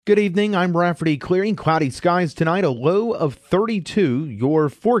Good evening, I'm Rafferty. Clearing cloudy skies tonight, a low of 32. Your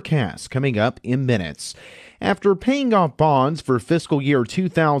forecast coming up in minutes. After paying off bonds for fiscal year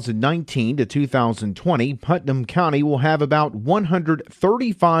 2019 to 2020, Putnam County will have about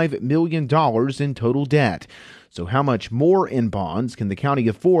 $135 million in total debt. So how much more in bonds can the county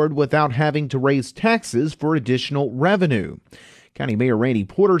afford without having to raise taxes for additional revenue? County Mayor Randy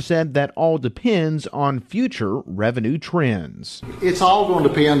Porter said that all depends on future revenue trends. It's all going to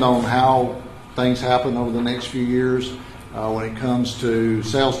depend on how things happen over the next few years when it comes to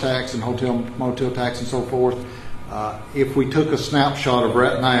sales tax and motel tax and so forth. If we took a snapshot of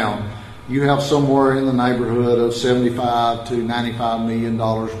right now, you have somewhere in the neighborhood of $75 to $95 million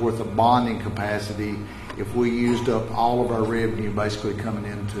worth of bonding capacity if we used up all of our revenue basically coming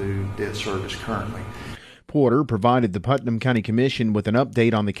into debt service currently. Porter provided the Putnam County Commission with an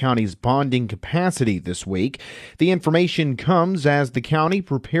update on the county's bonding capacity this week. The information comes as the county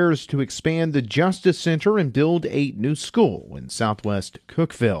prepares to expand the Justice Center and build a new school in southwest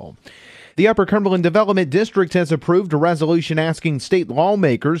Cookeville. The Upper Cumberland Development District has approved a resolution asking state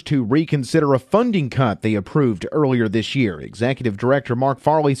lawmakers to reconsider a funding cut they approved earlier this year. Executive Director Mark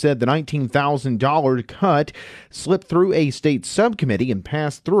Farley said the $19,000 cut slipped through a state subcommittee and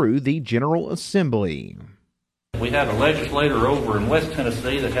passed through the General Assembly. We had a legislator over in West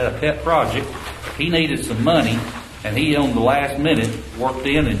Tennessee that had a pet project. He needed some money, and he on the last minute worked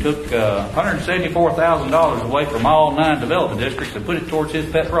in and took $174,000 away from all 9 development districts and put it towards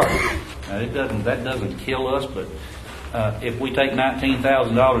his pet project. Now, that doesn't kill us, but if we take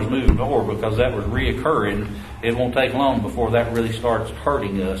 $19,000 moving forward, because that was reoccurring, it won't take long before that really starts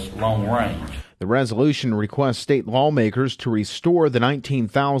hurting us long range. The resolution requests state lawmakers to restore the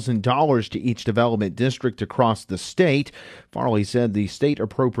 $19,000 to each development district across the state. Farley said the state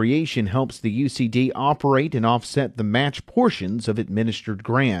appropriation helps the UCD operate and offset the match portions of administered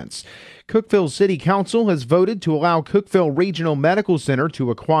grants. Cookeville City Council has voted to allow Cookeville Regional Medical Center to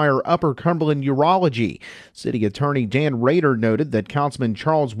acquire Upper Cumberland Urology. City Attorney Dan Rader noted that Councilman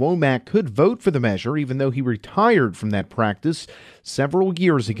Charles Womack could vote for the measure, even though he retired from that practice several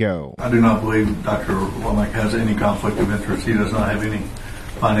years ago. I do not believe Dr. Womack has any conflict of interest. He does not have any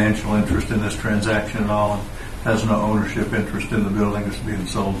financial interest in this transaction at all, and has no ownership interest in the building that's being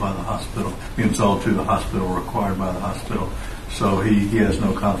sold by the hospital, being sold to the hospital, required by the hospital. So he has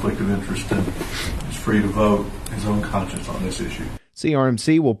no conflict of interest and is free to vote his own conscience on this issue.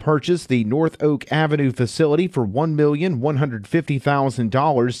 CRMC will purchase the North Oak Avenue facility for $1,150,000.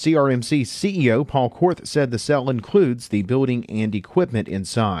 CRMC CEO Paul Korth said the sale includes the building and equipment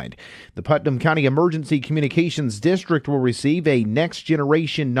inside. The Putnam County Emergency Communications District will receive a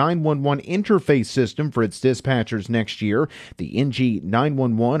next-generation 911 interface system for its dispatchers next year. The NG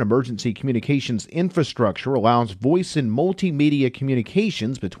 911 emergency communications infrastructure allows voice and multimedia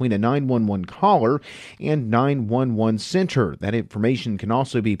communications between a 911 caller and 911 center. That information can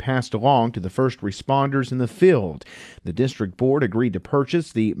also be passed along to the first responders in the field. The district board agreed to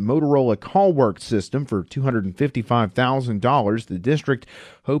purchase the Motorola CallWorks system for $255,000. The district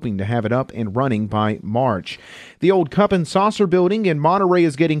hoping to have it up and running by March. The old Cup and Saucer building in Monterey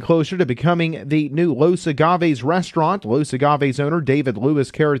is getting closer to becoming the new Los Agaves restaurant. Los Agaves owner David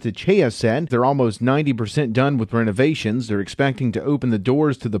Luis Caratechea said they're almost 90% done with renovations. They're expecting to open the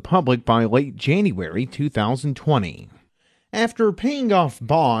doors to the public by late January 2020. After paying off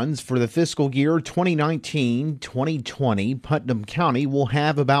bonds for the fiscal year 2019-2020, Putnam County will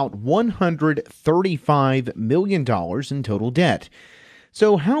have about $135 million in total debt.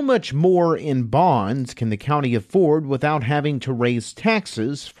 So how much more in bonds can the county afford without having to raise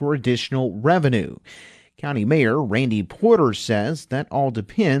taxes for additional revenue? County Mayor Randy Porter says that all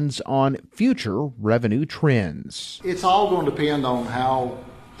depends on future revenue trends. It's all going to depend on how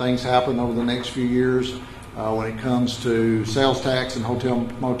things happen over the next few years. When it comes to sales tax and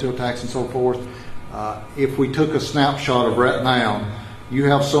motel tax and so forth. If we took a snapshot of right now, you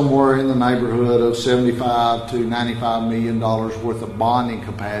have somewhere in the neighborhood of $75 to $95 million worth of bonding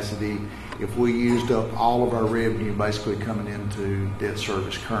capacity if we used up all of our revenue basically coming into debt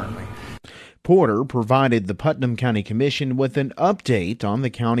service currently. Porter provided the Putnam County Commission with an update on the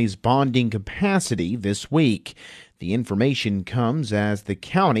county's bonding capacity this week. The information comes as the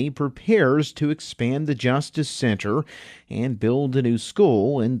county prepares to expand the Justice Center and build a new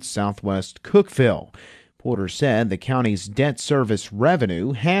school in southwest Cookeville. Porter said the county's debt service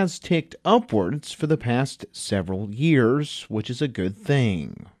revenue has ticked upwards for the past several years, which is a good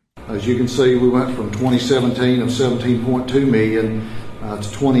thing. As you can see, we went from 2017 of $17.2 million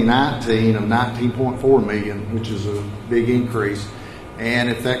to 2019 of $19.4 million, which is a big increase. And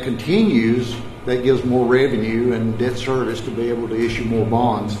if that continues, that gives more revenue and debt service to be able to issue more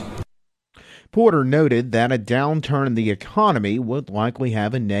bonds. Porter noted that a downturn in the economy would likely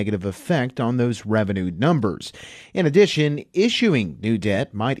have a negative effect on those revenue numbers. In addition, issuing new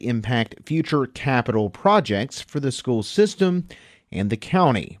debt might impact future capital projects for the school system and the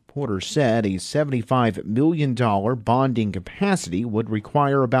county. Porter said a $75 million bonding capacity would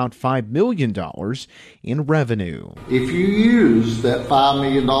require about $5 million in revenue. If you use that $5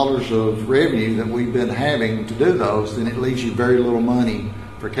 million of revenue that we've been having to do those, then it leaves you very little money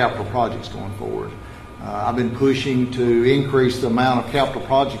for capital projects going forward. I've been pushing to increase the amount of capital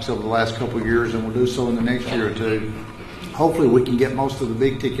projects over the last couple of years, and we'll do so in the next year or two. Hopefully we can get most of the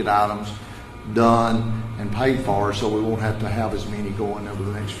big ticket items done and paid for, so we won't have to have as many going over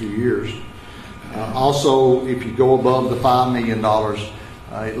the next few years. Also, if you go above the $5 million,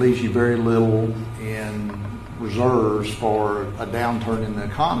 it leaves you very little in reserves for a downturn in the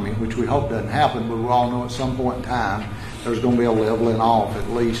economy, which we hope doesn't happen, but we all know at some point in time there's going to be a leveling off, at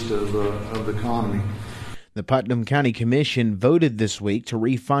least, of the economy. The Putnam County Commission voted this week to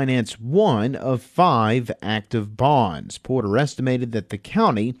refinance one of 5 active bonds. Porter estimated that the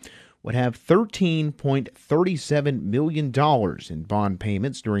county would have $13.37 million in bond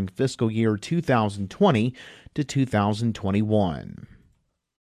payments during fiscal year 2020 to 2021.